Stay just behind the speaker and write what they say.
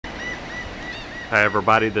Hi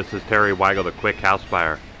everybody, this is Terry Weigel, the Quick House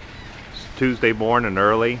Buyer. It's Tuesday morning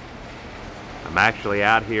early. I'm actually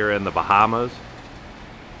out here in the Bahamas.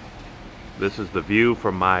 This is the view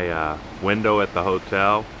from my window at the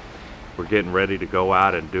hotel. We're getting ready to go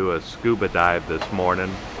out and do a scuba dive this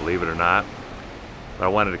morning, believe it or not. But I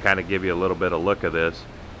wanted to kind of give you a little bit of look at this.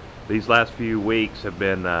 These last few weeks have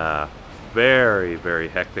been very, very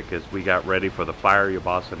hectic as we got ready for the Fire Your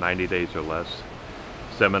Boss in 90 Days or Less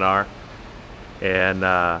seminar. And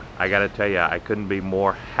I got to tell you, I couldn't be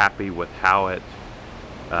more happy with how it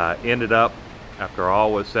ended up after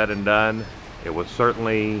all was said and done. It was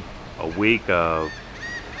certainly a week of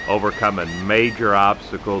overcoming major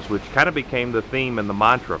obstacles, which kind of became the theme and the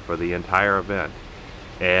mantra for the entire event.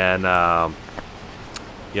 And,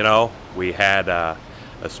 you know, we had a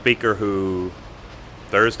speaker who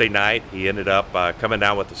Thursday night, he ended up coming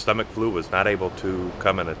down with the stomach flu, was not able to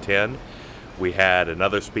come and attend. We had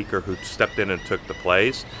another speaker who stepped in and took the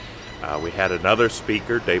place. We had another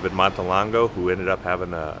speaker, David Montalongo, who ended up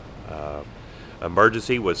having a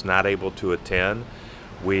emergency, was not able to attend.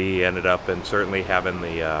 We ended up in certainly having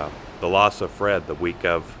the loss of Fred the week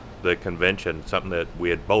of the convention, something that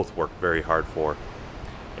we had both worked very hard for,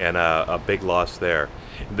 and a big loss there.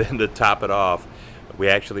 Then to top it off, we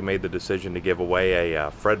actually made the decision to give away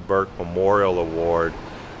a Fred Burke Memorial Award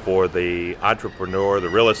for the entrepreneur, the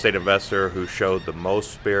real estate investor who showed the most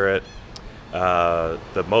spirit,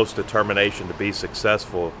 the most determination to be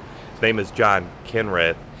successful. His name is John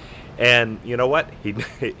Kenrath. And you know what? He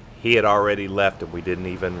had already left, and we didn't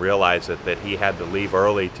even realize it, that he had to leave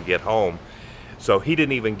early to get home. So he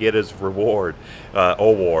didn't even get his award.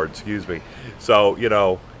 So, you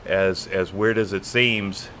know, as weird as it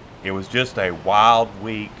seems, it was just a wild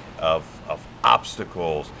week of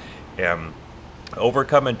obstacles and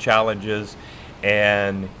overcoming challenges,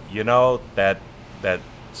 and you know that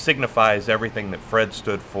signifies everything that Fred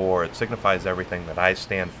stood for. It signifies everything that I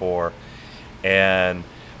stand for, and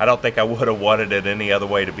I don't think I would have wanted it any other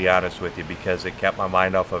way, to be honest with you, because it kept my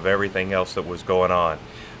mind off of everything else that was going on.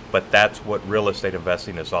 But that's what real estate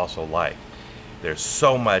investing is also like. There's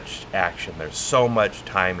so much action, there's so much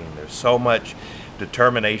timing, there's so much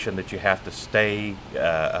determination that you have to stay,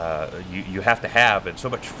 you have to have, and so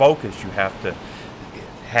much focus you have to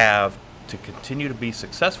continue to be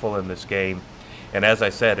successful in this game. And as I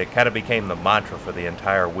said, it kind of became the mantra for the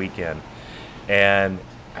entire weekend, and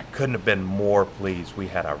I couldn't have been more pleased. We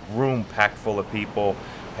had a room packed full of people,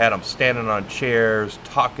 had them standing on chairs,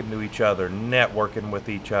 talking to each other, networking with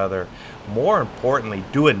each other, more importantly,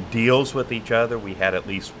 doing deals with each other. We had at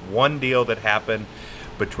least one deal that happened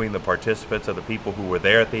between the participants of the people who were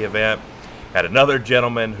there at the event. Had another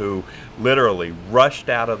gentleman who literally rushed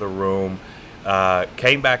out of the room,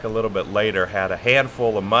 came back a little bit later, had a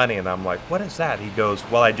handful of money, and I'm like, what is that? He goes,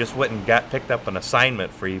 well, I just went and picked up an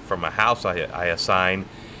assignment for you from a house I assigned.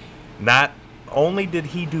 Not only did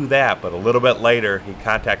he do that, but a little bit later he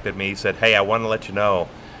contacted me. He said, hey, I want to let you know,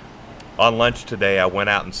 on lunch today I went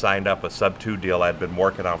out and signed up a sub-2 deal I'd been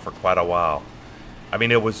working on for quite a while. I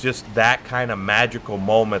mean, it was just that kind of magical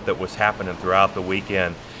moment that was happening throughout the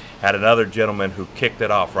weekend. Had another gentleman who kicked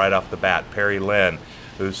it off right off the bat, Perry Lynn,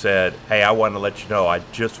 who said, hey, I want to let you know I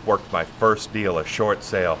just worked my first deal, a short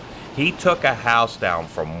sale. He took a house down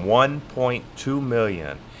from $1.2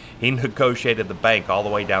 million. He negotiated the bank all the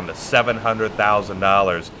way down to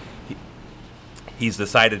 $700,000. He's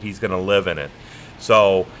decided he's going to live in it.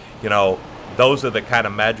 So, you know, those are the kind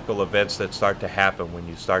of magical events that start to happen when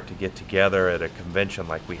you start to get together at a convention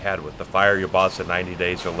like we had with the Fire Your Boss in 90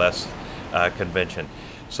 Days or Less convention.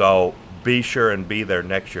 So be sure and be there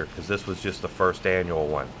next year, because this was just the first annual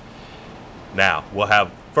one. Now, we'll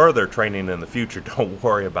have further training in the future. Don't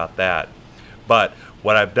worry about that. But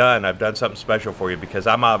what I've done something special for you, because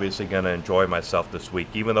I'm obviously going to enjoy myself this week,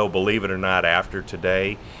 even though, believe it or not, after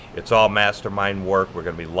today, it's all mastermind work. We're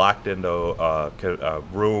going to be locked into a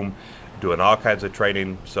room doing all kinds of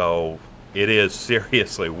training, so it is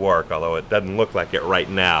seriously work, although it doesn't look like it right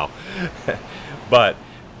now. But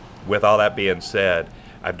with all that being said,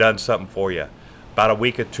 I've done something for you. About a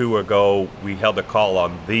week or two ago, we held a call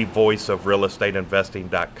on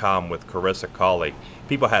thevoiceofrealestateinvesting.com with Carissa Cawley.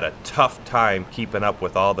 People had a tough time keeping up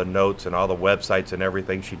with all the notes and all the websites and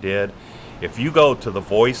everything she did. If you go to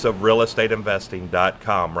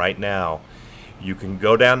thevoiceofrealestateinvesting.com right now, you can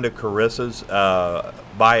go down to Carissa's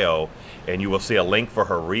bio, and you will see a link for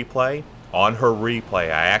her replay. On her replay,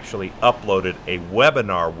 I actually uploaded a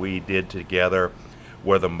webinar we did together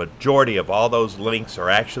where the majority of all those links are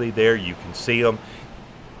actually there. You can see them.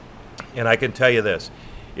 And I can tell you this,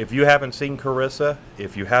 if you haven't seen Carissa,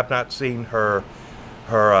 if you have not seen her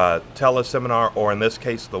teleseminar, or in this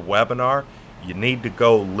case the webinar, You need to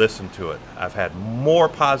go listen to it. I've had more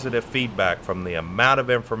positive feedback from the amount of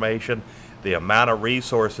information, the amount of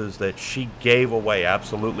resources that she gave away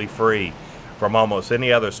absolutely free from almost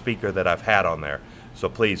any other speaker that I've had on there. So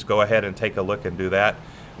please go ahead and take a look and do that.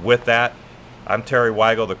 With that, I'm Terry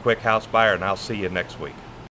Weigel, the Quick House Buyer, and I'll see you next week.